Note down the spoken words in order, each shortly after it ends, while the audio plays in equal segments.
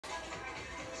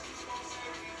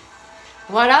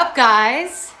What up,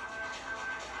 guys?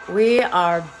 We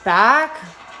are back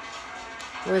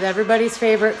with everybody's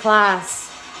favorite class.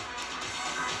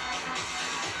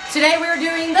 Today we're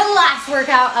doing the last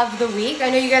workout of the week. I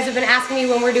know you guys have been asking me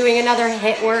when we're doing another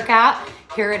HIIT workout.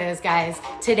 Here it is, guys.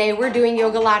 Today we're doing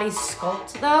Yogalates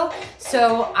Sculpt though,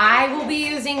 so I will be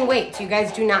using weights. You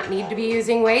guys do not need to be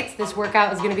using weights. This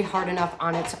workout is gonna be hard enough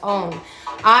on its own.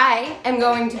 I am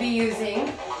going to be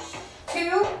using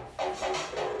two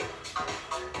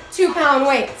 2-pound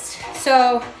weights.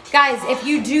 So guys, if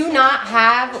you do not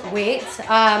have weights,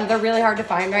 they're really hard to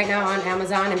find right now on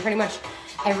Amazon, and pretty much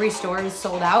every store is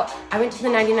sold out. I went to the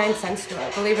 99-cent store.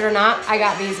 Believe it or not, I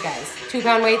got these guys.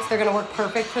 2-pound weights, they're gonna work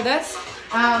perfect for this.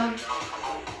 I'm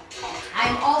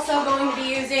also going to be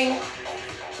using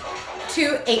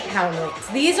two 8-pound weights.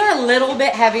 These are a little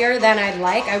bit heavier than I'd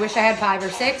like. I wish I had 5 or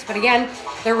 6, but again,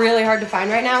 they're really hard to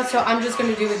find right now, so I'm just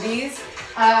gonna do with these.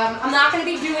 I'm not gonna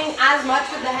be doing as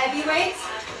much with the heavy weights.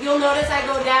 You'll notice I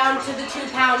go down to the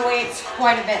 2-pound weights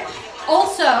quite a bit.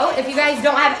 Also, if you guys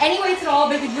don't have any weights at all,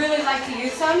 but you'd really like to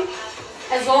use some,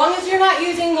 as long as you're not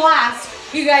using glass,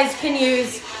 you guys can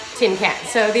use tin cans.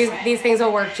 So these things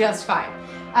will work just fine.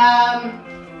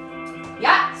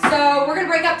 Yeah, so we're gonna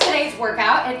break up today's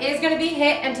workout. It is gonna be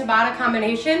HIIT and Tabata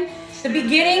combination. The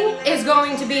beginning is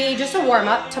going to be just a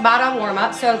warm-up, Tabata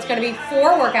warm-up. So it's gonna be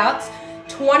 4 workouts,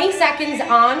 20 seconds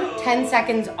on, 10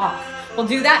 seconds off. We'll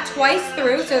do that twice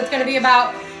through, so it's gonna be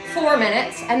about 4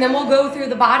 minutes, and then we'll go through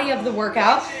the body of the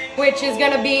workout, which is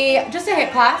gonna be just a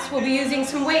HIIT class. We'll be using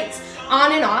some weights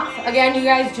on and off. Again, you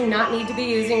guys do not need to be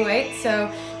using weights, so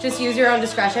just use your own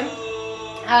discretion.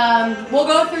 We'll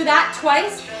go through that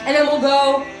twice, and then we'll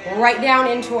go right down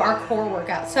into our core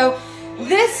workout. So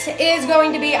this is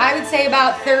going to be, I would say,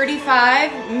 about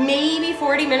 35, maybe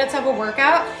 40 minutes of a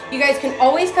workout. You guys can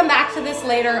always come back to this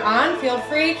later on. Feel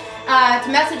free to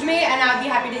message me, and I'd be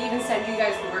happy to even send you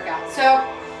guys the workout. So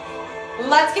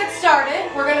let's get started.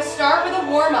 We're gonna start with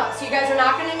a warm-up. So you guys are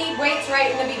not gonna need weights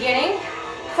right in the beginning.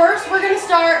 First, we're gonna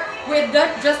start with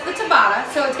just the Tabata.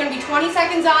 So it's gonna be 20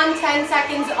 seconds on, 10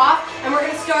 seconds off, and we're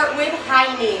gonna start with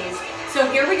high knees. So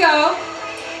here we go.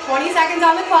 20 seconds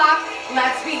on the clock.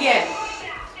 Let's begin.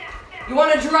 You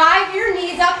want to drive your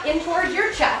knees up in towards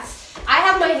your chest. I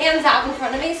have my hands out in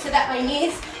front of me so that my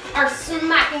knees are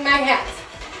smacking my hands.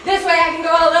 This way I can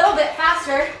go a little bit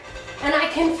faster and I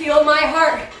can feel my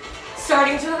heart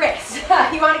starting to race.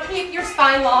 You want to keep your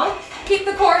spine long, keep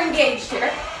the core engaged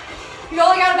here. You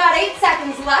only got about 8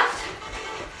 seconds left.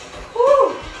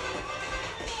 Woo.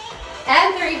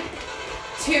 And 3,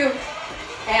 2,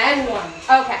 and 1.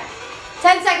 Okay.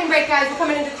 10-second break, guys. We're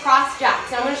coming into cross jacks.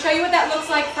 And I'm going to show you what that looks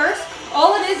like first.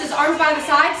 All it is arms by the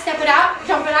side, step it out,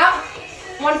 jump it out.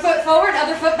 1 foot forward,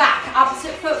 other foot back.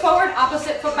 Opposite foot forward,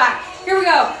 opposite foot back. Here we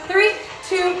go. 3,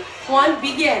 2, 1,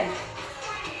 begin.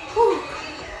 Whew.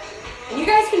 And you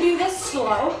guys can do this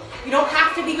slow. You don't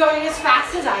have to be going as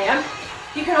fast as I am.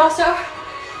 You can also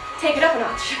take it up a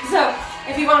notch. So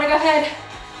if you want to go ahead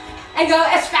and go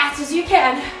as fast as you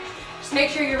can, just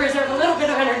make sure you reserve a little bit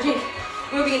of energy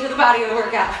moving into the body of the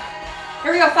workout.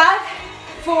 Here we go, 5,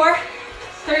 4,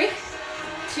 3,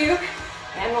 2,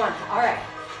 and 1. All right,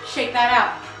 shake that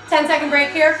out. 10-second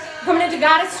break here. We're coming into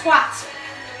goddess squats.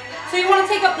 So you want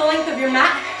to take up the length of your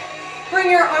mat,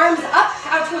 bring your arms up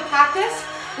out to a cactus,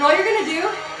 and all you're gonna do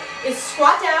is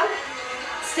squat down,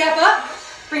 step up,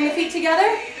 bring the feet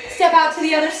together, step out to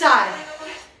the other side.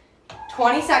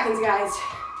 20 seconds, guys.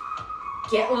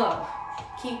 Get low.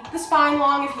 Keep the spine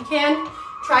long if you can.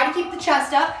 Try to keep the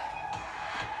chest up.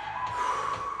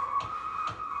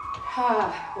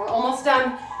 We're almost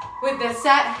done with this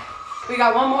set. We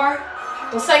got one more.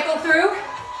 We'll cycle through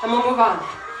and we'll move on.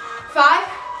 5,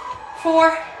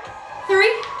 4,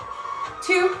 3,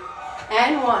 2,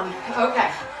 and 1. Okay,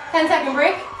 10-second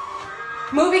break.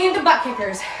 Moving into butt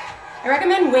kickers. I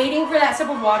recommend waiting for that sip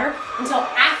of water until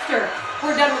after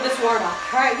we're done with this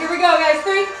warm-up. All right, here we go, guys.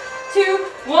 3, 2,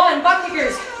 1. Butt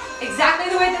kickers. Exactly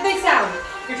the way that they sound.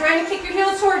 You're trying to kick your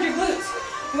heels towards your glutes.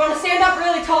 You want to stand up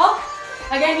really tall.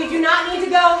 Again, you do not need to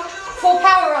go full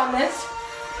power on this.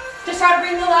 Just try to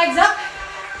bring the legs up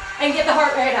and get the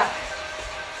heart rate up.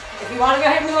 If you want to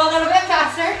go ahead and go a little bit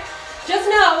faster, just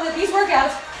know that these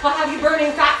workouts will have you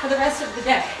burning fat for the rest of the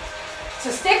day.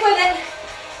 So stick with it.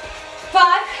 5,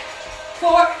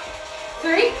 4,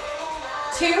 3,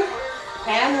 2,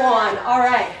 and 1. All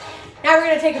right. Now we're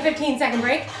going to take a 15-second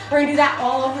break. We're going to do that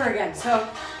all over again. So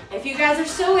if you guys are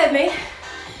still with me,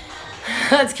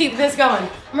 let's keep this going.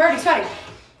 I'm already sweating.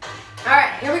 All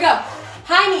right, here we go.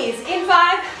 High knees in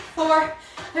 5, 4,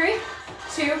 3,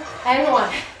 2, and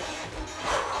 1.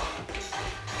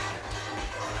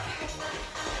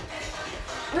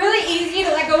 easy to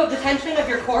let go of the tension of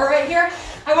your core right here,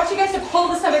 I want you guys to pull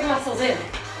the stomach muscles in.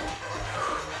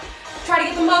 Try to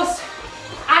get the most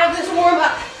out of this warm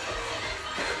up.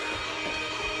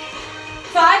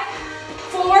 5,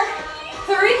 4,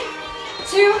 3,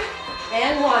 2,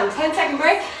 and 1. 10-second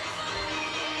break.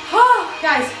 Oh,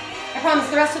 guys, I promise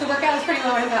the rest of the workout is pretty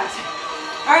low impact.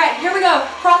 All right, here we go.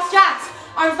 Cross jacks,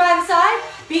 arms by the side,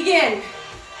 begin.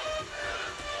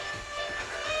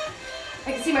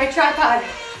 I can see my tripod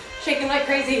shaking like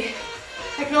crazy.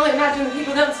 I can only imagine the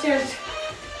people downstairs,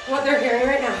 what they're hearing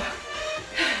right now.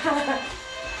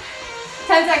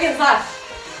 10 seconds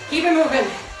left. Keep it moving.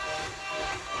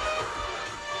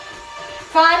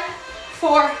 5,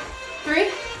 4, 3,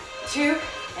 2,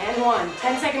 and 1.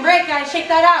 10-second break, guys. Shake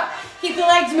that out. Keep the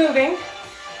legs moving.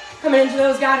 Coming into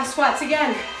those goddess squats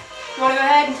again. You want to go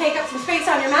ahead and take up some space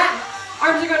on your mat.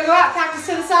 Arms are going to go out. Practice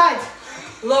to the sides.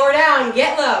 Lower down.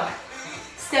 Get low.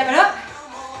 Step it up.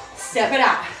 Step it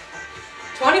out.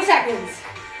 20 seconds.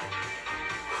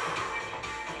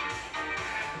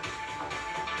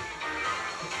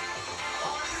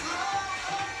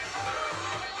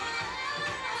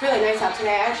 It's really nice out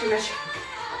today. I actually wish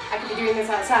I could be doing this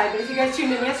outside, but if you guys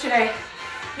tuned in yesterday,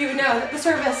 you would know that the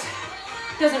service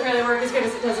doesn't really work as good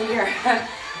as it does in here.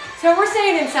 So we're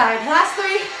staying inside. Last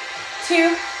 3,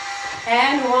 2,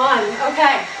 and 1.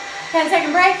 Okay,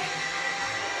 10-second break.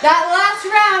 That last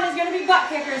round is gonna be butt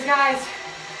kickers, guys.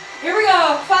 Here we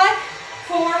go. 5,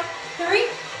 4, 3,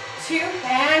 2,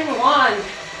 and 1.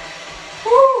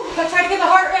 Woo! Let's try to get the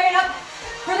heart rate up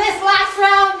for this last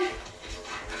round.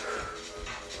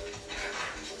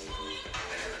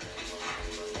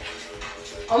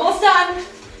 Almost done.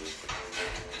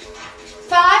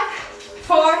 5,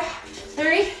 4,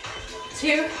 3,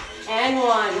 2, and 1.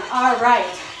 All right.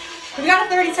 We've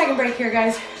got a 30-second break here,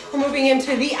 guys. We're moving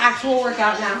into the actual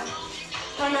workout now.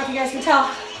 I don't know if you guys can tell.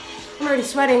 I'm already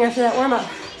sweating after that warm-up.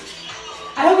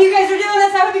 I hope you guys are doing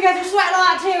this. I hope you guys are sweating a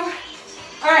lot too.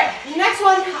 All right, next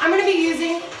one, I'm gonna be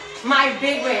using my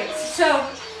big weights. So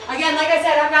again, like I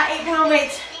said, I've got 8-pound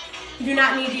weights. You do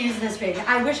not need to use this big.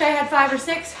 I wish I had 5 or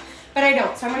 6, but I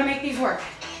don't. So I'm gonna make these work.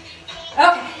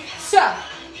 Okay, so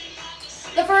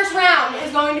the first round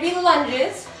is going to be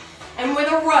lunges and with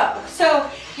a row. So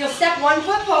you'll step 1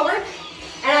 foot forward,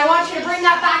 and I want you to bring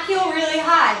that back heel really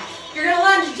high. You're gonna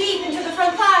lunge deep into the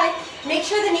front thigh. Make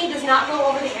sure the knee does not go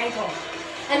over the ankle.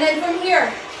 And then from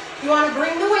here, you wanna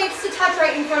bring the weights to touch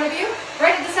right in front of you,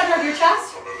 right at the center of your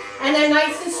chest. And then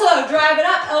nice and slow, drive it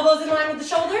up, elbows in line with the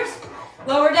shoulders.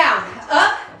 Lower down,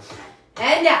 up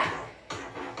and down.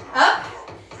 Up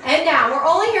and down. We're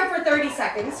only here for 30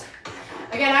 seconds.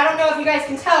 Again, I don't know if you guys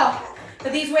can tell,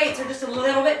 but these weights are just a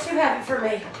little bit too heavy for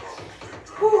me.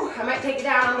 Whew, I might take it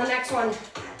down on the next one.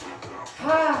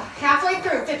 Halfway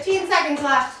through, 15 seconds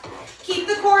left. Keep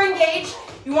the core engaged.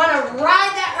 You want to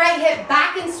ride that right hip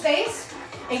back in space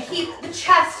and keep the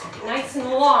chest nice and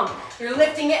long. You're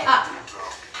lifting it up.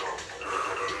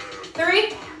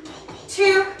 3,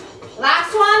 2,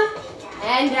 last one,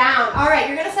 and down. All right,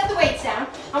 you're gonna set the weights down.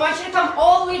 I want you to come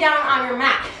all the way down on your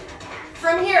mat.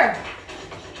 From here,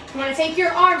 you wanna take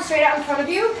your arms straight out in front of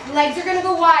you. Legs are gonna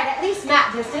go wide, at least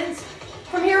mat distance.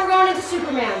 From here, we're going into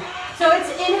Superman. So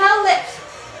it's inhale, lift,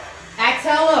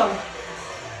 exhale, lower.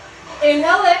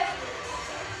 Inhale, lift,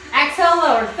 exhale,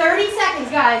 lower. 30 seconds,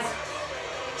 guys.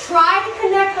 Try to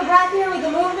connect the breath here with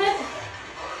the movement.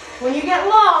 When you get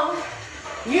long,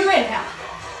 you inhale.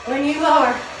 When you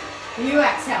lower, you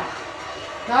exhale.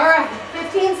 All right,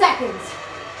 15 seconds.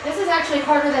 This is actually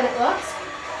harder than it looks.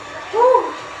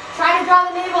 Whew. Try to draw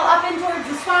the navel up in towards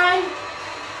the spine.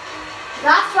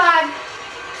 Last 5,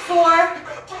 4,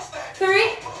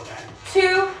 3,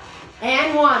 2,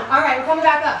 and 1. All right, we're coming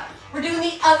back up. We're doing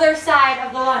the other side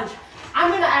of the lunge.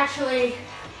 I'm gonna actually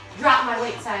drop my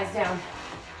weight size down.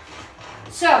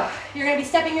 So, you're gonna be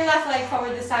stepping your left leg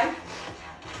forward this time.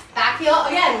 Back heel,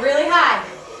 again, really high.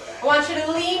 I want you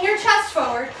to lean your chest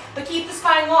forward, but keep the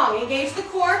spine long. Engage the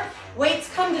core. Weights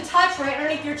come to touch right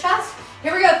underneath your chest.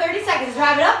 Here we go, 30 seconds.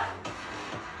 Drive it up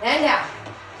and down.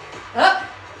 Up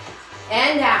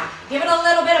and down. Give it a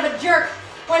little bit of a jerk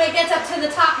when it gets up to the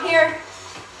top here.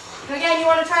 Again, you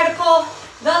want to try to pull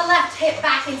the left hip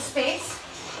back in space.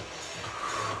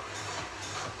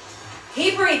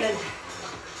 Keep breathing.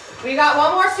 We got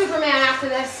one more Superman after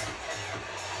this.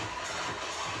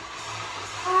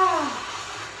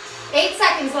 8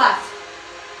 seconds left.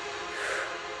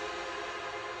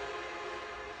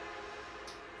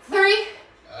 3,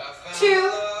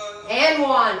 2, and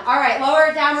 1. All right, lower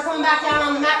it down. We're coming back down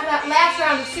on the mat for that last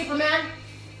round of Superman.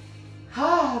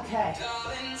 Okay.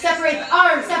 Separate the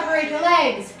arms, separate the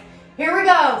legs. Here we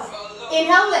go.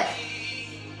 Inhale, lift.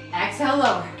 Exhale,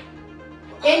 lower.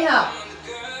 Inhale.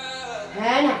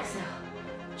 And exhale.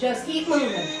 Just keep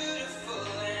moving.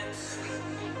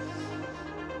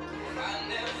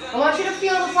 I want you to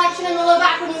feel the flexion in the low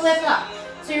back when you lift up.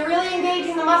 So you're really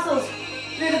engaging the muscles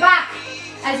through the back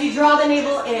as you draw the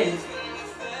navel in.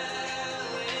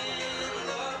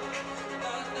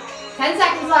 10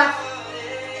 seconds left.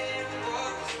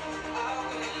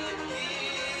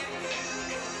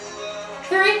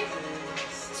 3,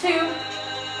 2,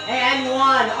 and 1.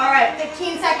 All right,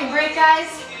 15-second break, guys.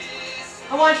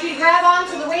 I want you to grab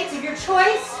onto the weights of your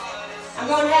choice. I'm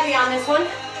going heavy on this one.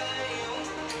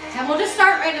 And we'll just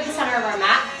start right at the center of our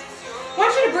mat. I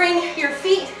want you to bring your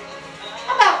feet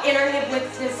about inner hip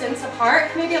width distance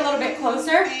apart, maybe a little bit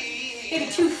closer,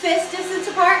 maybe 2 fist distance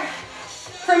apart.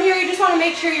 From here, you just want to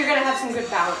make sure you're going to have some good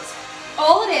balance.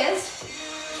 All it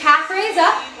is, calf raise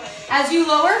up as you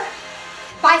lower,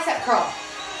 bicep curl,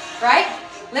 right?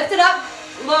 Lift it up,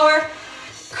 lower,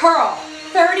 curl.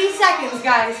 30 seconds,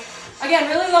 guys. Again,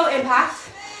 really low impact.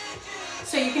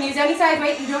 So you can use any size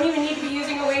weight. You don't even need to be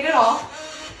using a weight at all.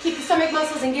 Keep the stomach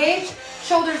muscles engaged,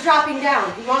 shoulders dropping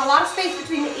down. You want a lot of space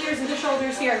between the ears and the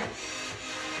shoulders here.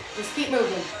 Just keep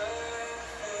moving.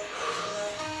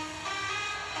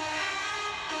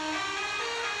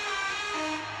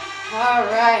 All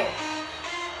right.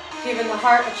 Giving the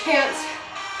heart a chance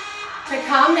to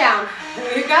calm down.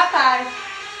 We've got 5,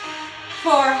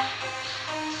 4,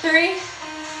 3,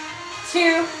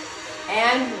 2,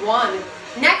 and 1.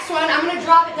 Next one, I'm going to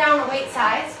drop it down a weight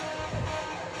size.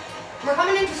 We're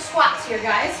coming into squats here,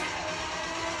 guys.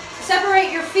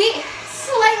 Separate your feet,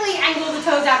 slightly angle the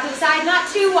toes out to the side,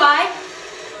 not too wide,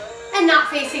 and not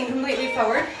facing completely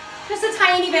forward. Just a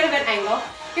tiny bit of an angle.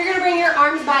 You're going to bring your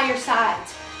arms by your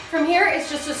sides. From here, it's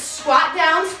just a squat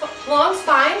down, long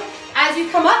spine. As you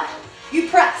come up, you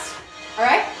press, all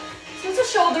right? So it's a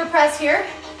shoulder press here.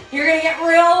 You're gonna get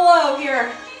real low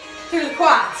here through the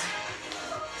quads.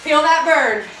 Feel that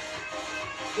burn.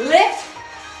 Lift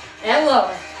and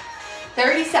lower.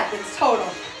 30 seconds total.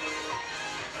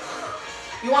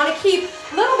 You wanna keep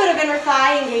a little bit of inner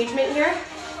thigh engagement here.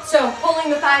 So pulling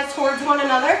the thighs towards one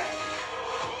another.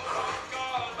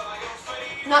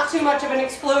 Not too much of an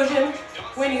explosion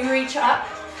when you reach up.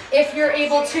 If you're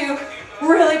able to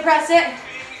really press it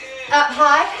up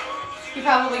high, you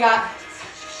probably got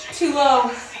too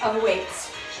low of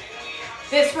weights.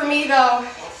 This for me though,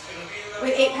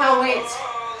 with 8-pound weights,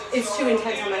 is too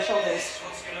intense on my shoulders.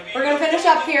 We're gonna finish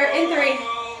up here in 3,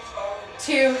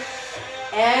 2,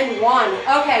 and 1.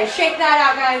 Okay, shake that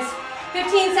out, guys.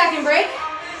 15-second break.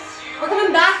 We're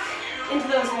coming back into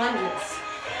those lunges.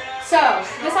 So,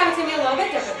 this time it's gonna be a little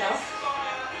bit different though.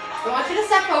 I want you to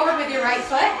step forward with your right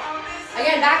foot.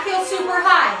 Again, back heel super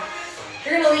high.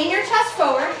 You're gonna lean your chest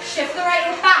forward, shift the right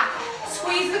hip back,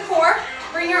 squeeze the core,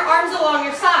 bring your arms along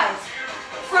your sides.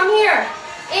 From here,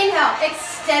 inhale,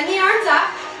 extend the arms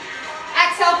up.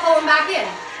 Exhale, pull them back in.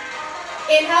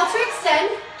 Inhale to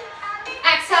extend.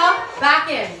 Exhale,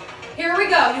 back in. Here we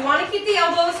go. You wanna keep the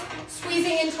elbows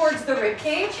squeezing in towards the rib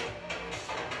cage.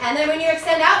 And then when you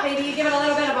extend out, maybe you give it a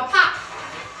little bit of a pop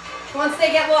once they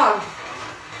get long.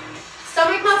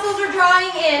 Stomach muscles are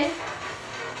drawing in.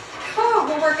 Oh,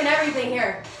 we're working everything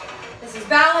here. This is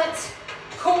balance,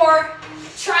 core,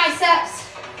 triceps,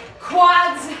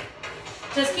 quads.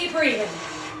 Just keep breathing.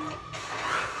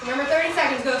 Remember, 30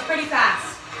 seconds goes pretty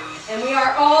fast. And we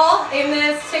are all in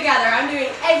this together. I'm doing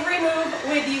every move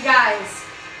with you guys.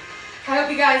 I hope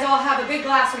you guys all have a big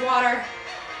glass of water.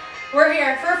 We're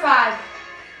here for 5,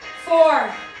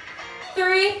 4,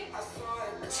 3,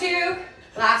 2,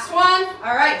 last one.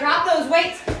 All right, drop those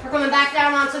weights. We're coming back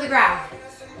down onto the ground.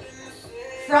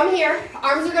 From here,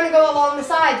 arms are gonna go along the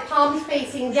sides, palms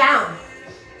facing down.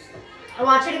 I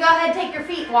want you to go ahead and take your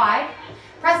feet wide.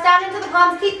 Press down into the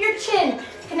palms, keep your chin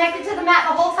connected to the mat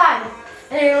the whole time.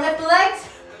 And you're gonna lift the legs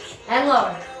and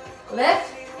lower.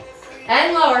 Lift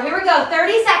and lower. Here we go,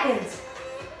 30 seconds.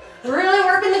 Really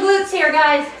working the glutes here,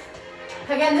 guys.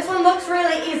 Again, this one looks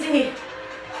really easy,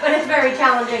 but it's very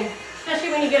challenging,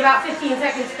 especially when you get about 15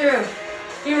 seconds through.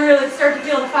 You really start to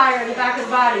feel the fire in the back of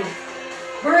the body.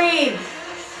 Breathe.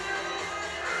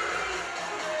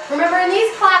 Remember, in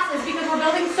these classes, because we're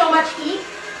building so much heat,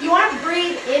 you want to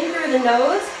breathe in through the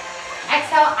nose,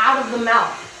 exhale out of the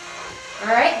mouth.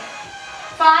 All right?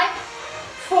 5,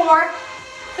 4,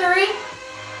 3,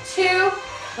 2,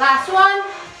 last one.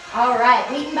 All right,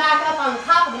 meeting back up on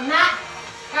top of the mat.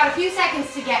 Got a few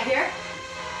seconds to get here.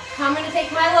 I'm going to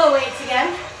take my low weights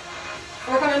again.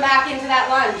 We're coming back into that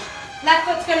lunge. Left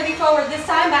foot's going to be forward this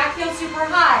time, back heel super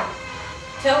high.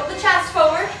 Tilt the chest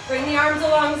forward, bring the arms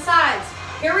along the sides.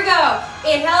 Here we go.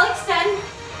 Inhale, extend.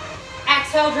 Exhale.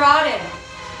 Exhale, draw it in.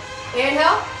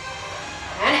 Inhale,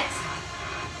 and exhale.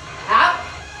 Out,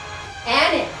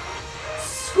 and in.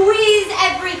 Squeeze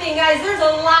everything, guys. There's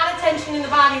a lot of tension in the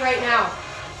body right now.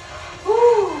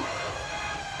 Woo.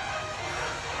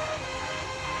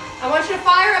 I want you to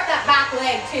fire up that back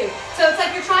leg too. So it's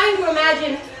like you're trying to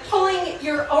imagine pulling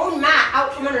your own mat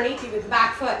out from underneath you with the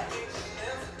back foot.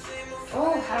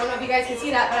 Oh, I don't know if you guys can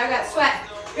see that, but I've got sweat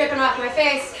dripping off my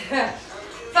face.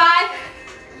 5,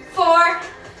 4,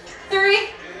 3,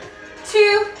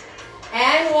 2,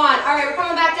 and 1. All right, we're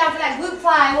coming back down for that glute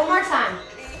fly one more time.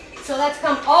 So let's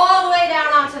come all the way down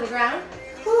onto the ground.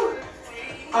 Whew.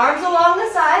 Arms along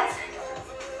the sides.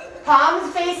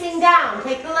 Palms facing down.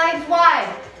 Take the legs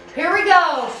wide. Here we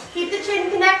go. Keep the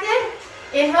chin connected.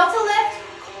 Inhale to lift.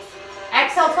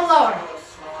 Exhale to lower.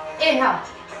 Inhale.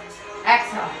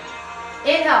 Exhale.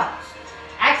 Inhale.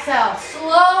 Exhale.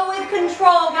 Slow with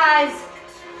control, guys.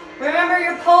 Remember,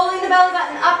 you're pulling the belly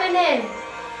button up and in.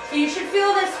 So you should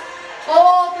feel this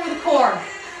all through the core.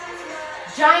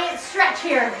 Giant stretch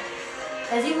here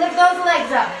as you lift those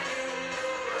legs up.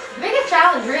 The biggest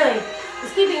challenge, really,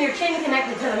 is keeping your chin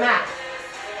connected to the mat.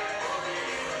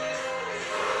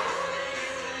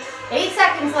 8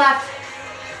 seconds left.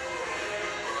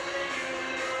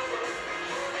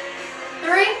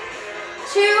 3,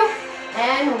 2,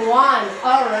 and 1.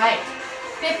 All right.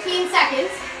 15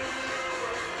 seconds.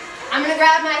 I'm going to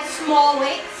grab my small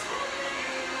weights.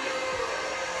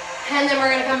 And then we're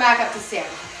going to come back up to stand.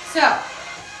 So,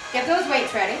 get those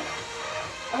weights ready.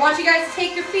 I want you guys to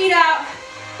take your feet out,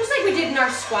 just like we did in our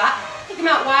squat. Take them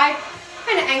out wide,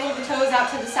 kind of angle the toes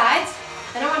out to the sides.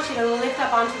 Then I want you to lift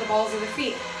up onto the balls of the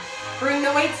feet. Bring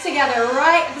the weights together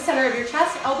right at the center of your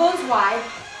chest, elbows wide,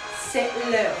 sit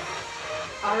low.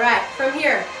 All right, from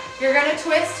here, you're gonna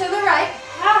twist to the right.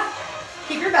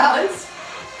 Keep your balance.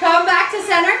 Come back to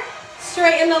center,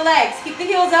 straighten the legs. Keep the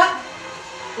heels up,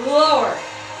 lower.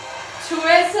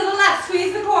 Twist to the left,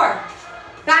 squeeze the core.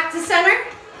 Back to center,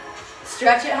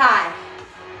 stretch it high,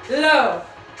 low.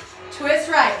 Twist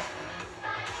right,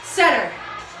 center,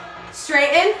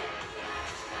 straighten,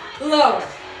 lower.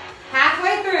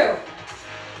 Halfway through.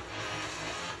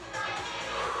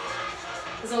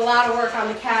 There's a lot of work on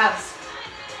the calves.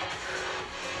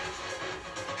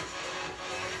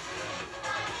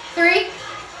 3,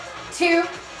 2,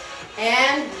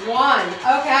 and 1.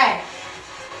 Okay.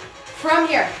 From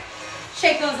here,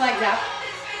 shake those legs out.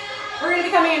 We're going to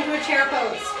be coming into a chair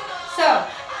pose. So,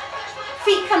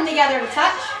 feet come together to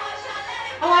touch.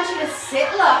 I want you to sit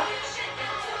low.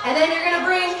 And then you're going to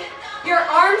bring your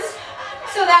arms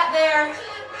so that their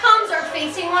palms are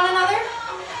facing one another.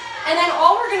 And then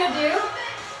all we're going to do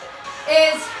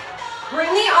is bring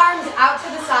the arms out to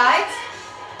the sides,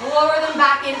 lower them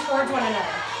back in towards one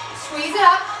another. Squeeze it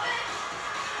up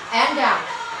and down.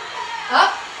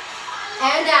 Up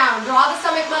and down. Draw the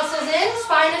stomach muscles in.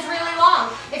 Spine is really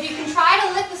long. If you can try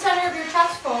to lift the center of your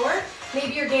chest forward,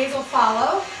 maybe your gaze will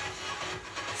follow.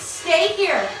 Stay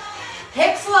here.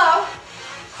 Hips low,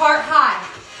 heart high.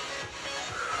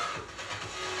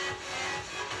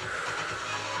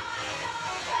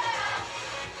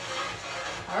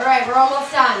 All right, we're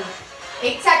almost done.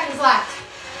 8 seconds left.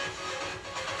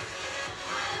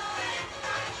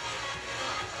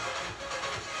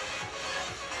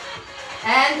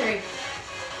 And 3,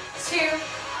 2,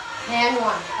 and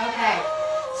 1. Okay.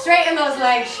 Straighten those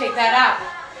legs, shake that out.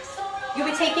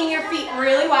 You'll be taking your feet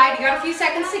really wide. You got a few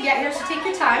seconds to get here, so take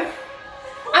your time.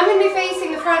 I'm going to be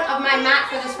facing the front of my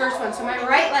mat for this first one. So my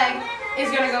right leg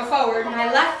is going to go forward. My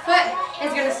left foot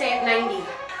is going to stay at 90.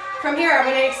 From here, I'm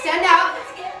going to extend out,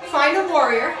 find a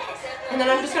warrior, and then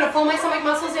I'm just going to pull my stomach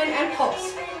muscles in and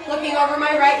pulse. Looking over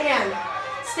my right hand.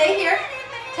 Stay here.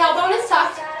 Tailbone is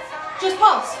tucked. Just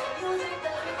pulse.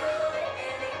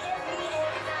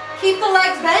 Keep the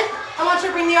legs bent. I want you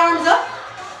to bring the arms up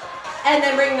and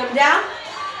then bring them down.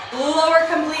 Lower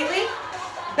completely.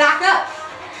 Back up.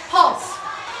 Pulse.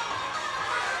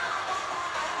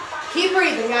 Keep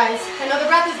breathing, guys. I know the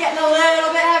breath is getting a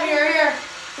little bit heavier here.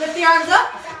 Lift the arms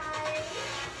up.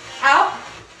 Out.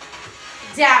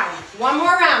 Down. One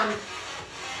more round.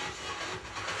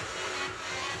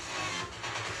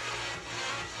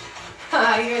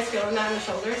 You guys feeling that in the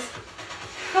shoulders?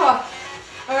 Oh.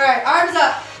 All right, arms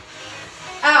up.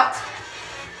 Out.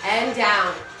 And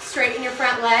down. Straighten your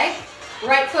front leg.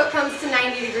 Right foot comes to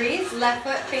 90 degrees. Left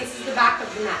foot faces the back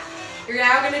of the mat. You're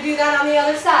now going to do that on the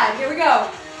other side. Here we go.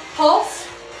 Pulse.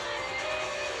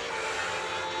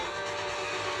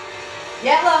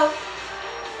 Get low.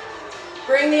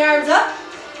 Bring the arms up.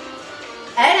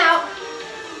 And out.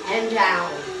 And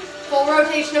down. Full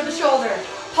rotation of the shoulder.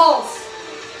 Pulse.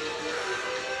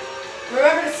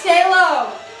 Remember to stay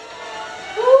low.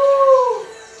 Woo.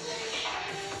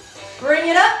 Bring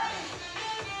it up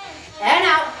and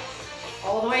out,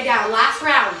 all the way down. Last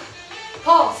round.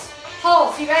 Pulse,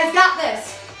 pulse, you guys got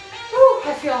this. Woo.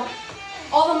 I feel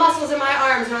all the muscles in my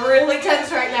arms are really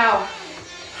tense right now.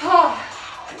 All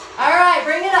right,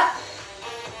 bring it up,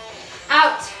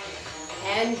 out,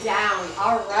 and down.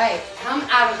 All right, come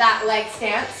out of that leg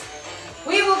stance.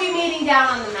 We will be meeting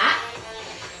down on the mat.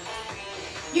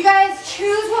 You guys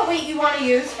choose what weight you want to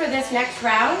use for this next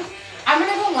round. I'm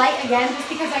gonna go light again just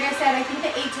because, like I said, I think the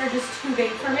 8s are just too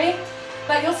big for me,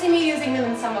 but you'll see me using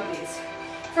them in some of these.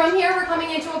 From here, we're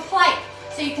coming into a plank.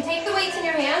 So you can take the weights in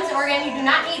your hands, or again, you do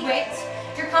not need weights.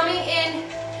 You're coming in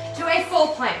to a full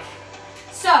plank.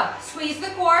 So, squeeze the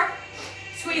core,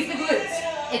 squeeze the glutes.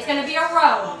 It's gonna be a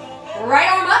row. Right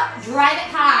arm up, drive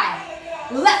it high.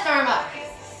 Left arm up.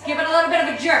 Give it a little bit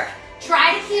of a jerk.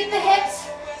 Try to keep the hips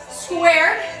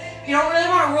squared. You don't really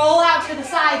want to roll out to the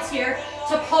sides here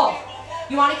to pull.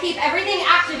 You want to keep everything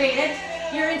activated,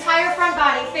 your entire front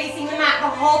body facing the mat the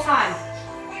whole time.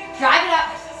 Drive it up.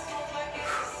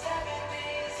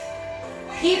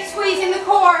 Keep squeezing the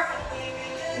core.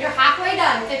 You're halfway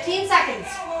done, 15 seconds.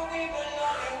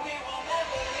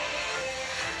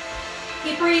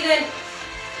 Keep breathing.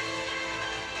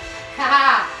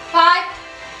 5,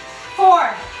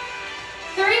 4,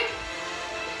 3,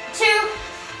 2,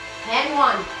 and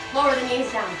 1. Lower the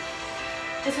knees down.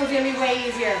 This one's gonna be way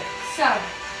easier. So,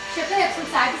 shift the hips from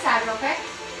side to side real quick.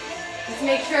 Just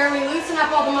make sure we loosen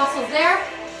up all the muscles there.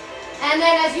 And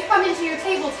then as you come into your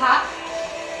tabletop,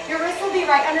 your wrist will be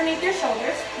right underneath your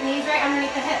shoulders, knees right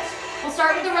underneath the hips. We'll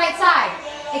start with the right side.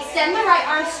 Extend the right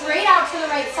arm straight out to the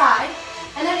right side.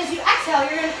 And then as you exhale,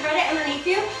 you're gonna thread it underneath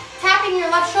you, tapping your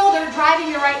left shoulder,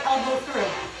 driving your right elbow through.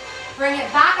 Bring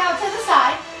it back out to the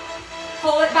side.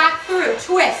 Pull it back through.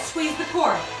 Twist. Squeeze the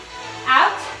core.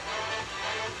 Out.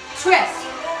 Twist.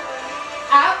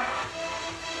 Out.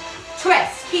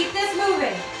 Twist. Keep this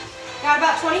moving. Got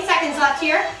about 20 seconds left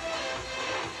here.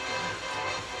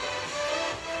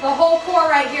 The whole core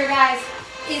right here, guys,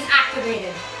 is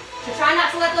activated. So try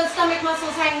not to let those stomach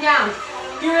muscles hang down.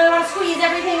 You really want to squeeze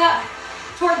everything up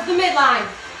towards the midline.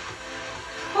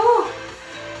 Woo.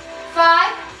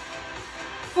 5,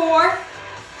 4,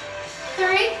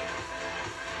 3,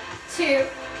 2,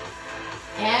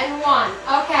 and 1.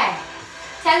 Okay,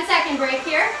 10-second break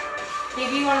here.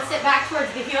 Maybe you want to sit back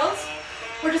towards the heels.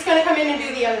 We're just going to come in and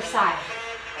do the other side.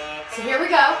 So here we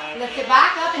go. Lift it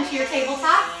back up into your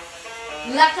tabletop.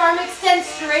 Left arm extends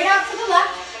straight out to the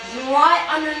left. Draw it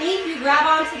underneath. You grab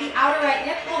onto the outer right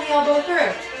hip. Pull the elbow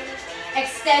through.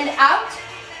 Extend out.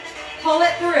 Pull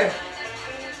it through.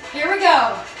 Here we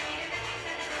go.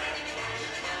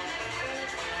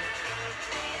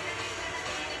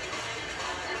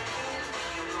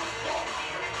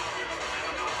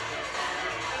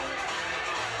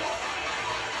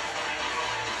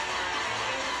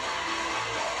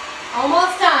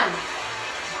 Almost done.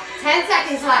 10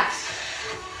 seconds left.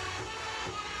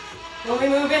 We'll be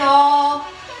moving all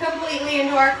completely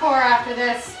into our core after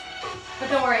this. But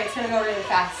don't worry, it's going to go really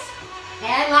fast.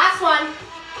 And last one.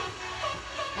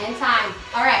 And time.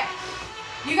 All right.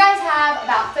 You guys have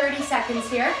about 30 seconds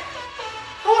here.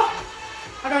 Oh,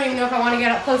 I don't even know if I want to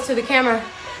get up close to the camera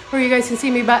where you guys can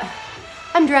see me, but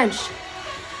I'm drenched.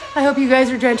 I hope you guys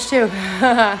are drenched too.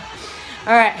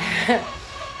 All right.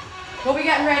 We'll be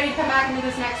getting ready to come back into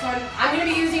this next one. I'm going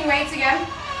to be using weights again.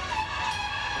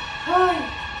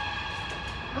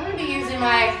 I'm going to be using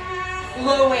my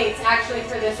low weights actually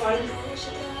for this one.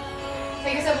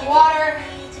 Take a sip of water,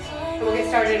 and we'll get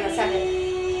started in a second.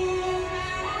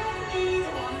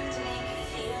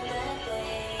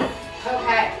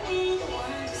 Okay,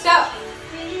 so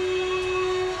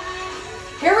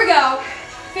here we go.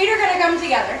 Feet are going to come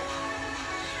together.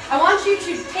 I want you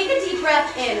to take a deep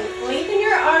breath in, lengthen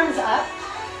your arms up.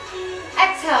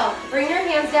 Exhale, bring your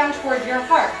hands down towards your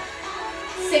heart.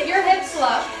 Sit your hips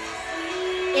low.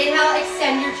 Inhale,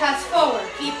 extend your chest forward.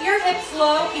 Keep your hips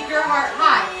low, keep your heart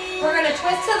high. We're gonna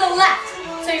twist to the left.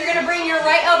 So you're gonna bring your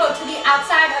right elbow to the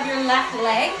outside of your left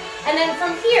leg. And then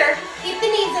from here, keep the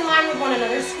knees in line with one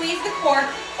another. Squeeze the core,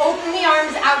 open the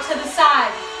arms out to the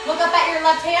side. Look up at your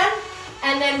left hand,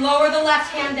 and then lower the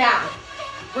left hand down.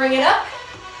 Bring it up,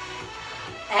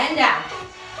 and down.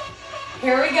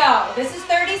 Here we go. This is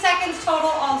 30 seconds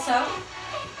total also.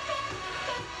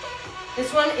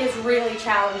 This one is really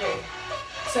challenging.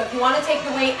 So if you want to take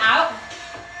the weight out,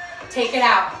 take it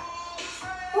out.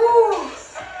 Woo.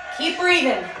 Keep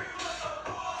breathing.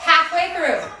 Halfway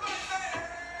through.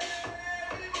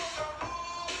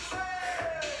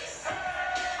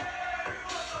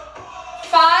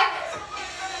 5,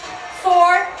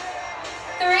 4,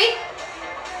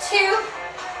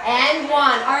 and 1.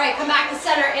 All right, come back to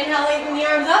center. Inhale, lengthen the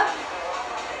arms up.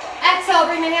 Exhale,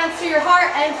 bring the hands to your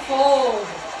heart and fold.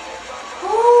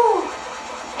 Woo.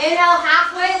 Inhale,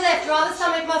 halfway lift. Draw the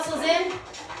stomach muscles in.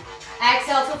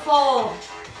 Exhale to fold.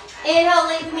 Inhale,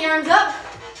 lengthen the arms up.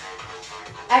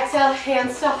 Exhale,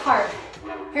 hands to heart.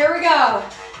 Here we go.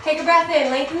 Take a breath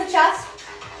in, lengthen the chest.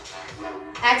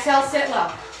 Exhale, sit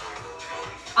low.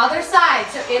 Other side,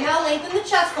 so inhale, lengthen the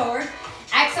chest forward.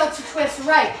 Exhale to twist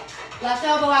right. Left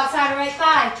elbow outside of right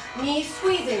thigh. Knees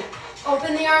squeezing.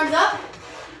 Open the arms up,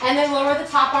 and then lower the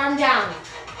top arm down.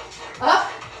 Up,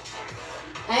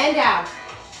 and down.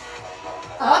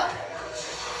 Up,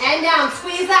 and down.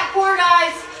 Squeeze that core,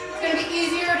 guys. It's gonna be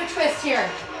easier to twist here.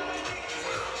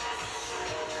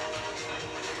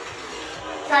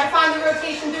 Try to find the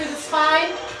rotation through the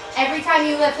spine every time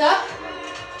you lift up.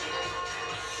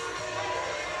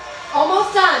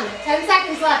 Almost done. 10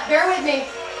 seconds left. Bear with me.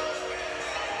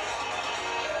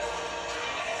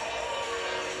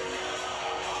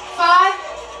 5,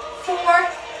 4,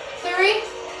 3,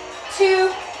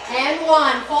 2, and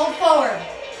 1. Fold forward.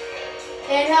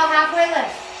 Inhale, halfway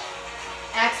lift.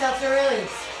 Exhale to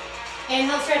release.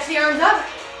 Inhale, stretch the arms up.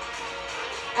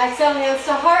 Exhale, hands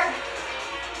to heart.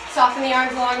 Soften the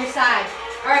arms along your side.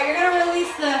 All right, you're gonna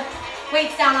release the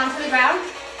weights down onto the ground,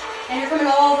 and you're coming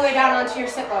all the way down onto your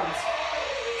sit bones.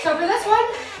 So for this one,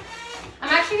 I'm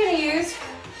actually gonna use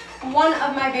one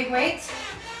of my big weights.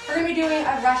 We're gonna be doing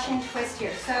a Russian twist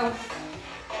here. So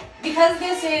because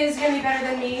this is gonna be better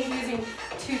than me using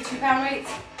two 2-pound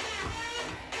weights,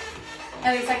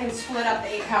 at least I can split up the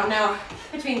 8-pound now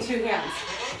between two hands.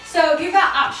 So you've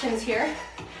got options here.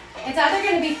 It's either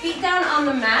gonna be feet down on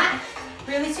the mat,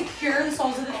 really secure the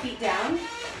soles of the feet down.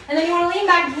 And then you want to lean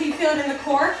back until you feel it in the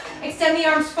core. Extend the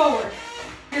arms forward.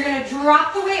 You're going to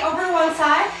drop the weight over to one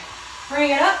side,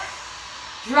 bring it up,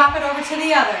 drop it over to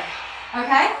the other.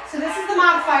 Okay? So this is the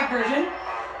modified version.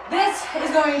 This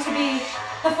is going to be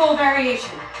the full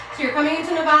variation. So you're coming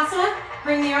into Navasana,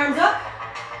 bring the arms up,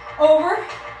 over,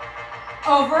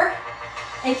 over,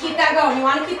 and keep that going. You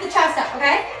want to keep the chest up,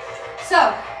 okay?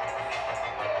 So,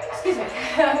 excuse me,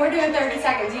 we're doing 30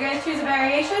 seconds. You guys choose a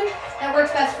variation that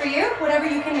works best for you, whatever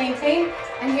you can maintain,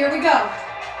 and here we go.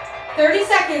 30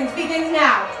 seconds begins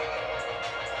now.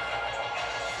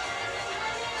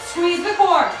 Squeeze the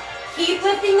core. Keep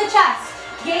lifting the chest.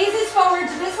 Gaze is forward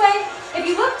to this way. If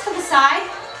you look to the side,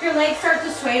 your legs start to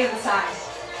sway to the side.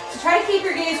 So try to keep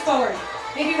your gaze forward.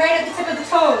 Maybe right at the tip of the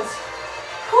toes.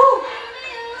 Whew.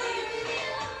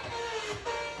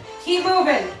 Keep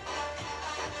moving.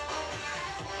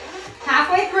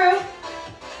 Halfway through.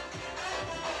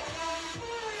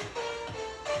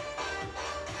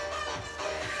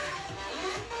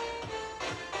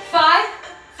 5,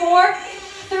 4,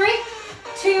 3,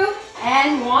 2,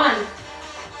 and 1.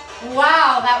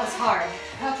 Wow, that was hard.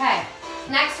 Okay,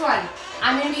 next one.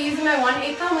 I'm going to be using my 1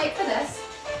 8-pound weight for this.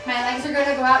 My legs are going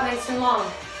to go out nice and long.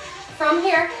 From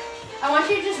here, I want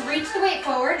you to just reach the weight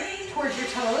forward towards your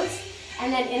toes,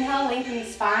 and then inhale, lengthen the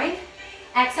spine.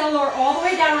 Exhale, lower all the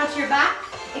way down onto your back.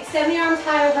 Extend the arms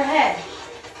high overhead.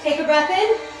 Take a breath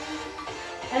in,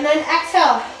 and then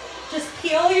exhale. Just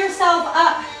peel yourself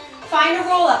up. Find a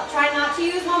roll up. Try not to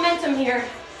use momentum here.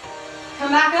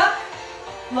 Come back up,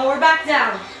 lower back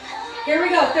down. Here we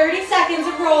go, 30 seconds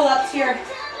of roll ups here.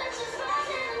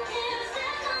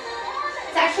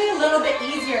 It's actually a little bit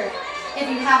easier if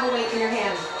you have a weight in your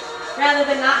hand, rather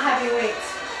than not having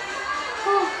weights.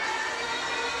 Whew.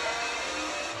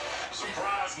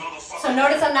 So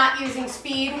notice I'm not using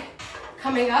speed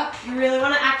coming up. You really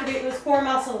want to activate those core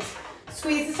muscles.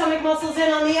 Squeeze the stomach muscles in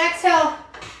on the exhale.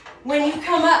 When you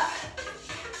come up,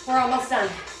 we're almost done.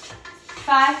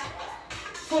 5,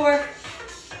 4,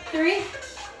 3,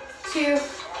 2,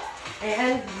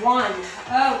 and 1.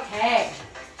 Okay.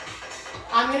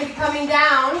 I'm going to be coming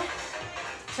down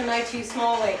to my 2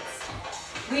 small weights.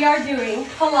 We are doing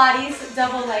Pilates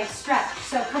double leg stretch.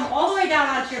 So come all the way down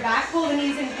onto your back, pull the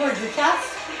knees in towards your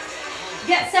chest.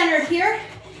 Get centered here,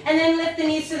 and then lift the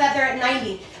knees so that they're at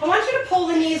 90. I want you to pull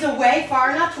the knees away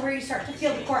far enough to where you start to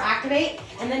feel the core activate,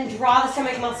 and then draw the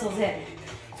stomach muscles in.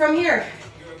 From here,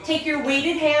 take your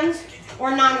weighted hands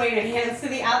or non-weighted hands to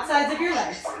the outsides of your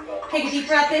legs. Take a deep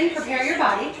breath in, prepare your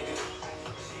body.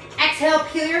 Exhale,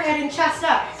 peel your head and chest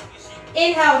up.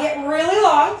 Inhale, get really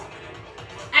long.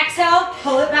 Exhale,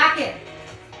 pull it back in.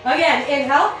 Again,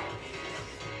 inhale.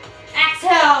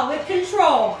 Exhale with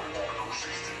control.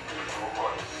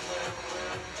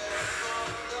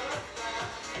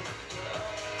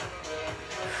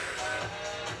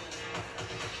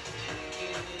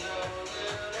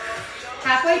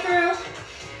 Halfway through.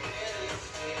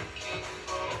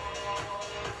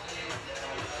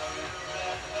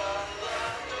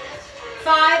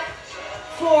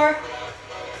 4,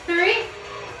 3,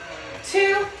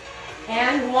 2,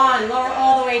 and 1. Lower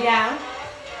all the way down.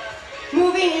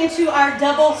 Moving into our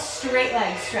double straight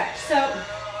leg stretch. So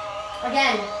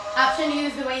again, option to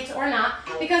use the weights or not.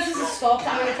 Because this is sculpt,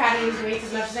 I'm going to try to use the weights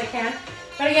as much as I can.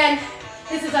 But again,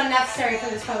 this is unnecessary for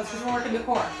this pose because we're working the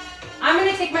core. I'm going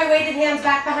to take my weighted hands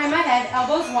back behind my head,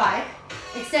 elbows wide,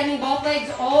 extending both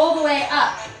legs all the way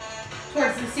up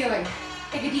towards the ceiling.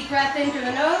 Take a deep breath in through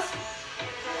the nose.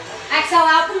 Exhale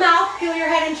out the mouth, peel your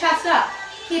head and chest up.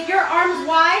 Keep your arms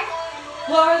wide,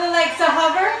 lower the legs to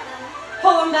hover,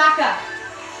 pull them back up.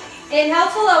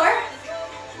 Inhale to lower,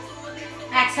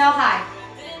 exhale high.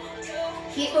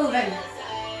 Keep moving.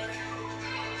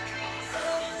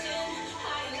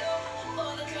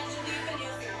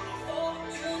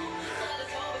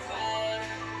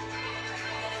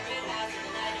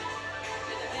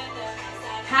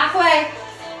 Halfway.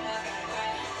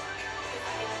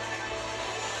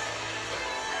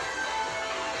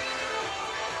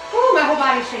 Ooh, my whole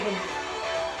body's shaking.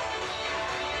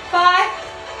 5,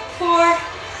 4,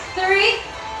 3,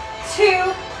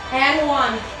 2, and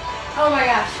 1. Oh my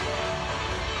gosh.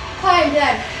 I am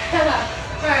dead.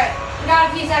 All right, we got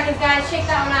a few seconds, guys. Shake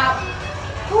that one out.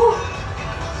 Whew.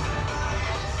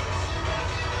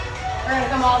 We're gonna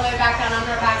come all the way back down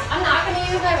onto our backs. I'm not gonna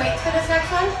use my weights for this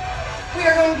next one. We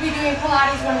are going to be doing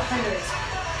Pilates 100s.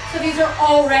 So these are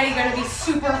already going to be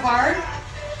super hard.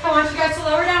 I want you guys to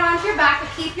lower down onto your back,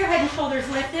 but keep your head and shoulders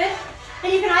lifted.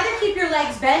 And you can either keep your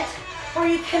legs bent, or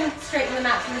you can straighten the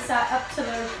mat from the side up to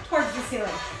towards the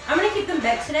ceiling. I'm going to keep them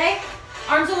bent today.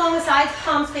 Arms along the sides,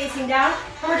 palms facing down,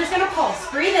 and we're just going to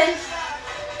pulse. Breathe in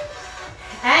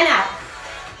and out.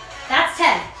 That's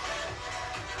 10.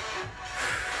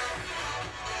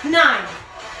 9.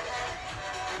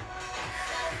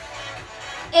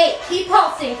 8, keep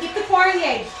pulsing, keep the core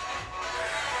engaged.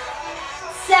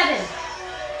 7,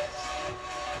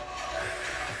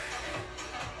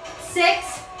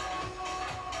 6,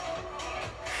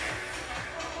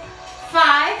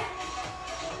 5,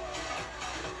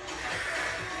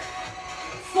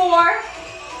 4,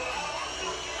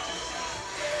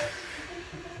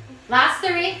 last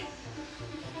 3.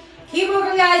 Keep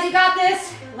moving, guys, you got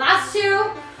this. Last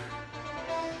 2.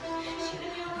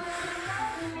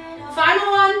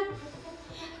 Final 1.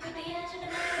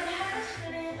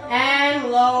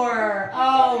 And lower.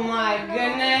 Oh my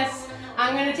goodness.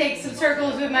 I'm going to take some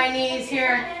circles with my knees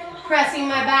here, pressing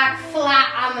my back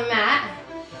flat on the mat.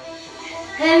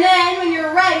 And then when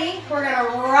you're ready, we're going to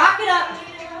rock it up,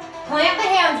 plant the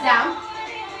hands down,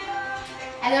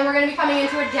 and then we're going to be coming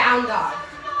into a down dog.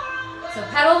 So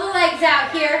pedal the legs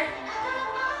out here.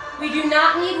 We do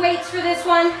not need weights for this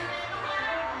one.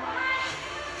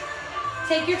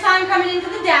 Take your time coming into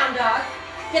the down dog.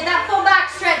 Get that full back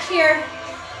stretch here.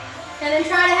 And then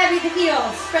try to heavy the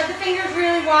heels. Spread the fingers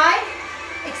really wide.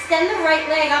 Extend the right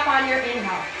leg up on your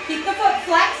inhale. Keep the foot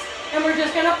flexed, and we're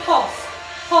just gonna pulse,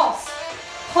 pulse,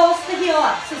 pulse the heel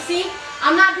up. So see,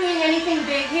 I'm not doing anything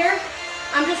big here.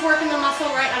 I'm just working the muscle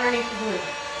right underneath the glute.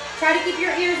 Try to keep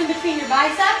your ears in between your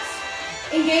biceps.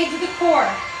 Engage the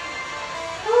core.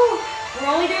 Whew.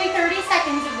 We're only doing 30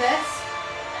 seconds of this.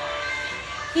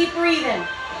 Keep breathing.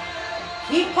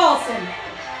 Keep pulsing.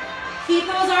 Keep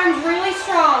those arms really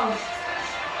strong.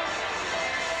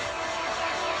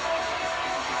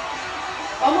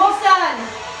 Almost done.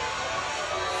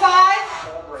 5,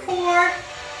 4,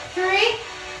 3,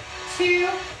 2,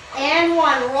 and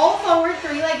 1. Roll forward,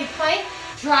 three-legged plank.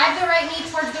 Drive the right knee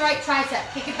towards the right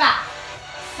tricep. Kick it back.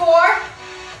 4,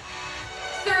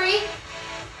 3,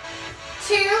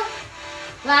 2,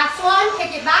 last one.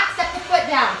 Kick it back, step the foot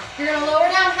down. You're going to lower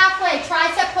down halfway,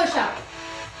 tricep push-up.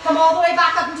 Come all the way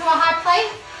back up into a high plank.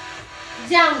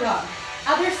 Down dog.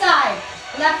 Other side.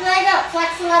 Left leg up,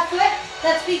 flex the left foot.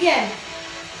 Let's begin.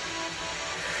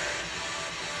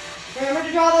 Remember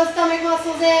to draw those stomach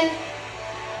muscles in.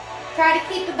 Try to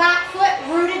keep the back foot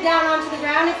rooted down onto the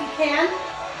ground if you can.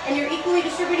 And you're equally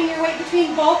distributing your weight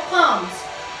between both palms.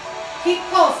 Keep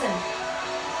pulsing.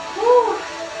 Woo.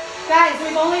 Guys,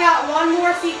 we've only got one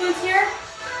more sequence here,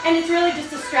 and it's really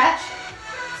just a stretch.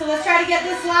 So let's try to get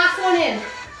this last one in.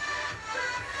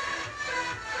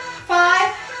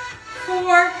 5,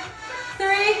 4,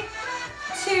 3,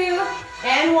 2,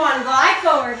 and 1. Glide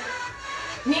forward.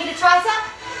 Knee to tricep,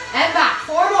 and back.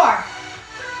 4 more.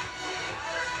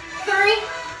 3,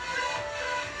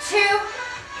 2,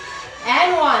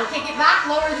 and 1. Kick it back,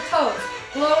 lower the toes.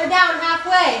 Lower down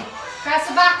halfway. Press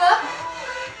it back up.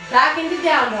 Back into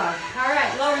down dog. All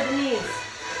right, lower the knees.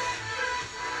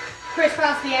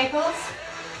 Crisscross the ankles.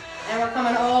 And we're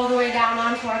coming all the way down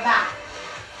onto our back.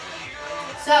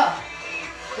 So,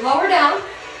 lower down.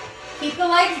 Keep the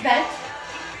legs bent.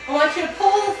 I want you to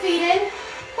pull the feet in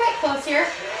quite close here.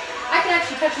 I can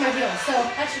actually touch my heels, so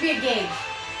that should be a gauge.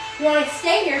 You want to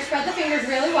stay here, spread the fingers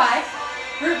really wide.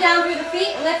 Root down through the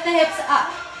feet, lift the hips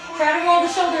up. Try to roll the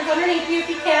shoulders underneath you if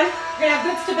you can. You're going to have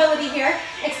good stability here.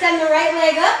 Extend the right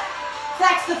leg up.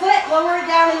 Flex the foot, lower it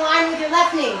down in line with your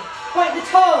left knee. Point the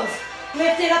toes.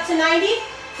 Lift it up to 90.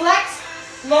 Flex,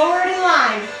 lower it in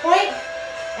line. Point,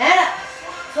 and up.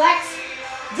 Flex,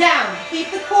 down. Keep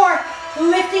the core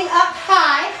lifting up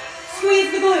high.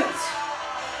 Squeeze the glutes.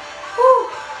 Woo.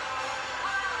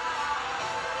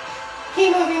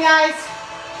 Keep moving, guys.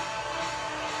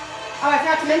 Oh, I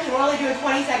forgot to mention, we're only doing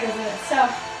 20 seconds of this. So,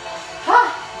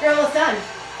 you're almost done.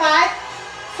 5,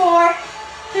 4,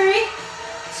 3,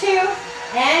 2,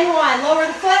 and 1. Lower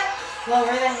the foot,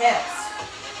 lower the hips.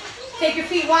 Take your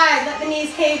feet wide, let the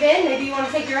knees cave in. Maybe you want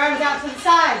to take your arms out to the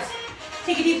sides.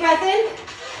 Take a deep breath in.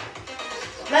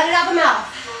 Let it out the mouth.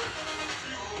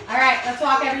 All right, let's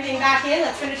walk everything back in.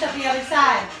 Let's finish up the other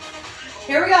side.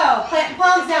 Here we go. Plant the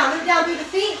palms down, root down through the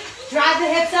feet. Drive the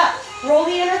hips up. Roll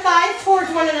the inner thighs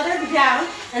towards one another, down,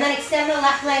 and then extend the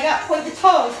left leg up. Point the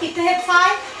toes. Keep the hips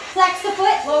high. Flex the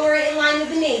foot. Lower it in line with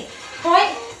the knee.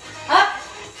 Point, up,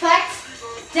 flex,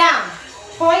 down.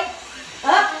 Point,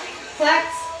 up,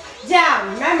 flex,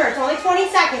 down. Remember, it's only 20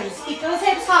 seconds. Keep those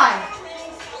hips high.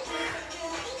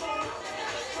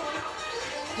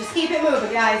 Just keep it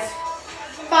moving, guys.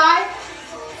 5,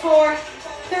 4,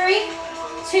 3,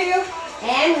 2,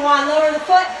 and 1. Lower the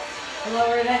foot.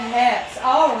 Lower the hips.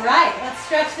 All right, let's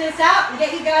stretch this out and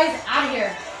get you guys out of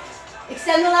here.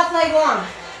 Extend the left leg long.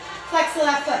 Flex the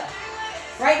left foot.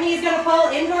 Right knee is going to pull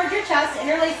in towards your chest.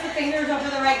 Interlace the fingers over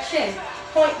the right shin.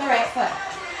 Point the right foot.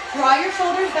 Draw your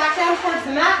shoulders back down towards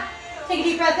the mat. Take a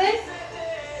deep breath in.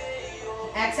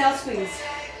 Exhale, squeeze.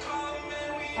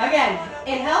 Again,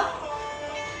 inhale.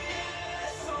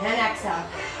 And exhale.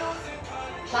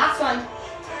 Last one.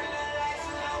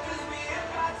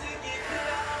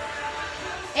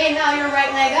 Inhale your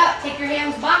right leg up. Take your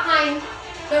hands behind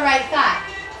the right thigh.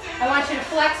 I want you to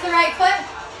flex the right foot.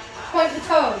 Point the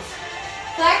toes.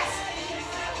 Flex,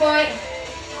 point,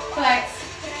 flex,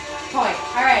 point.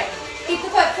 All right. Keep the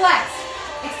foot flexed.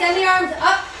 Extend the arms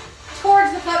up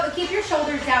towards the foot, but keep your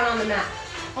shoulders down on the mat.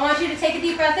 I want you to take a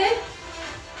deep breath in.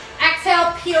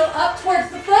 Exhale, peel up towards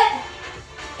the foot.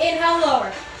 Inhale,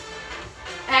 lower.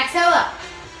 Exhale, up.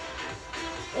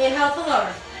 Inhale to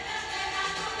lower.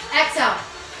 Exhale.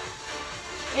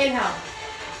 Inhale.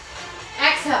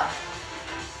 Exhale.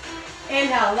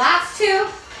 Inhale. Last two.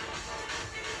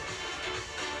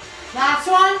 Last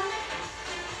one.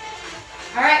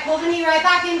 All right, pull the knee right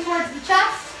back in towards the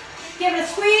chest. Give it a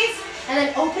squeeze, and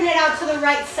then open it out to the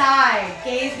right side.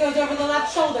 Gaze goes over the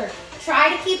left shoulder.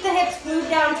 Try to keep the hips glued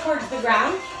down towards the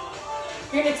ground.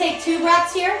 You're going to take 2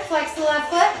 breaths here. Flex the left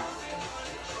foot.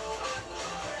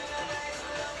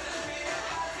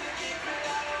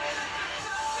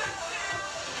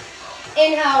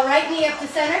 Inhale, right knee up to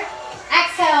center.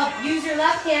 Exhale, use your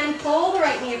left hand, pull the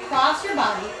right knee across your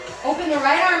body. Open the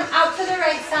right arm out to the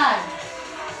right side.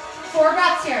 4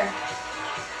 breaths here.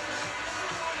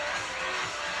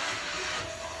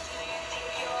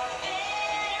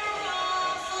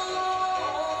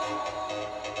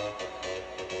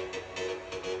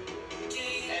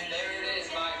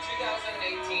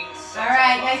 All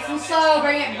right, nice and slow.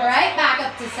 Bring it right back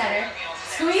up to center.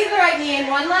 Squeeze the right knee in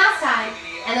one last time,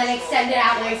 and then extend it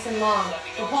out nice and long.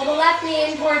 We'll pull the left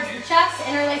knee in towards the chest,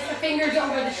 interlace the fingers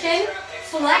over the shin,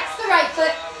 flex the right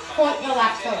foot, point the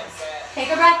left toes.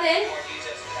 Take a breath in.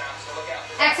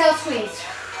 Exhale, squeeze.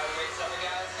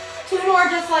 2 more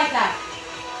just like that.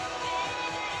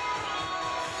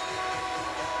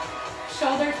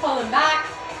 Shoulders pulling back.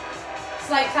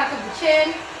 Slight tuck of the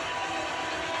chin.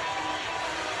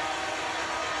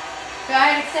 Go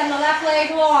ahead, extend the left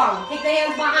leg long. Take the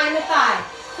hands behind the thigh.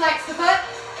 Flex the foot.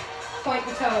 Point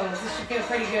the toes. This should feel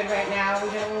pretty good right now. We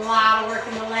did a lot of work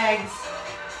in the legs.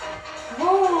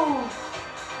 Woo!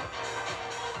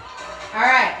 All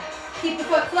right. Keep the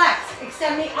foot flexed.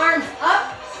 Extend the arms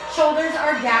up. Shoulders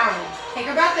are down. Take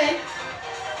a breath in.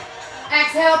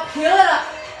 Exhale, peel it up.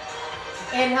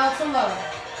 Inhale to lower.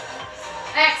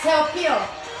 Exhale, peel.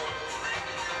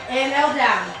 Inhale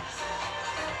down.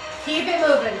 Keep it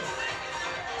moving.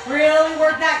 Really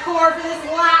work that core for this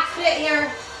last bit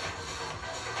here.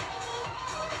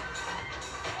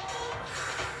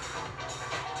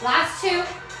 Last 2.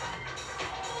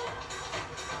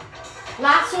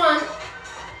 Last one.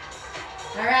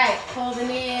 All right, pull the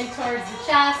knee in towards the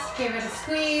chest. Give it a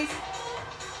squeeze.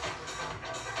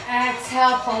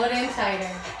 Exhale, pull it in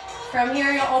tighter. From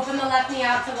here, you'll open the left knee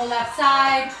out to the left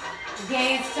side.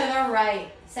 Gaze to the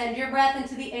right. Send your breath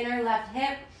into the inner left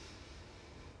hip.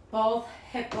 Both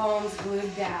hip bones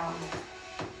glued down.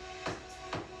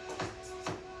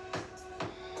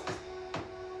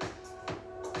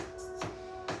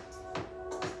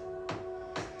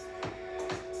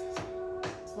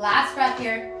 Last breath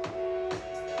here.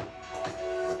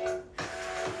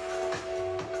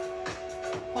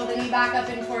 Pull the knee back up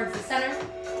in towards the center.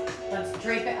 Let's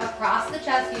drape it across the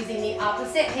chest using the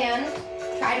opposite hand.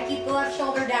 Try to keep the left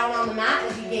shoulder down on the mat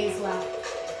as you gaze left.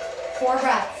 4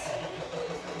 breaths.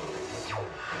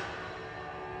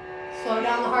 Slow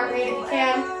down the heart rate if you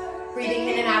can. Breathing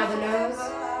in and out of the nose.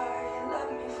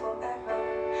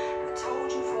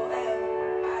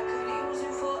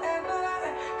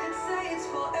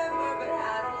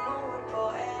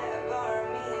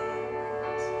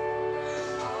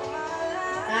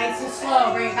 Nice and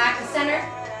slow. Bring it back to center.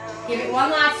 Give it one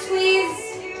last squeeze.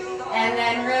 And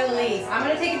then release. I'm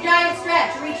going to take a giant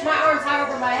stretch. Reach my arms high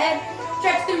over my head.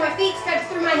 Stretch through my feet. Stretch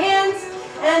through my hands.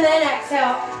 And then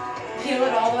exhale. Peel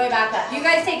it all the way back up. You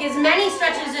guys take as many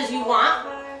stretches as you want.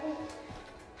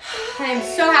 I am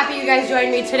so happy you guys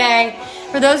joined me today.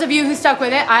 For those of you who stuck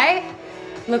with it, I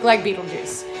look like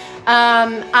Beetlejuice.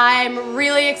 I'm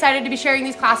really excited to be sharing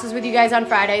these classes with you guys on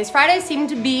Fridays. Fridays seem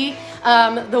to be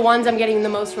the ones I'm getting the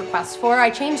most requests for.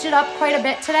 I changed it up quite a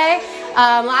bit today.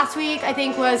 Last week I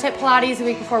think was HIIT Pilates, the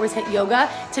week before was HIIT Yoga.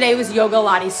 Today was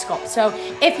Yogalates Sculpt. So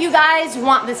if you guys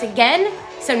want this again,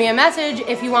 send me a message.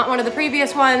 If you want one of the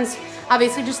previous ones,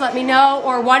 obviously just let me know,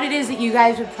 or what it is that you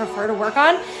guys would prefer to work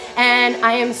on. And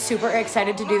I am super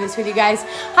excited to do this with you guys.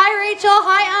 Hi Rachel,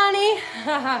 hi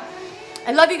Ani.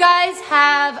 I love you guys.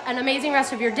 Have an amazing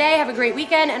rest of your day. Have a great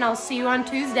weekend, and I'll see you on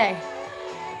Tuesday.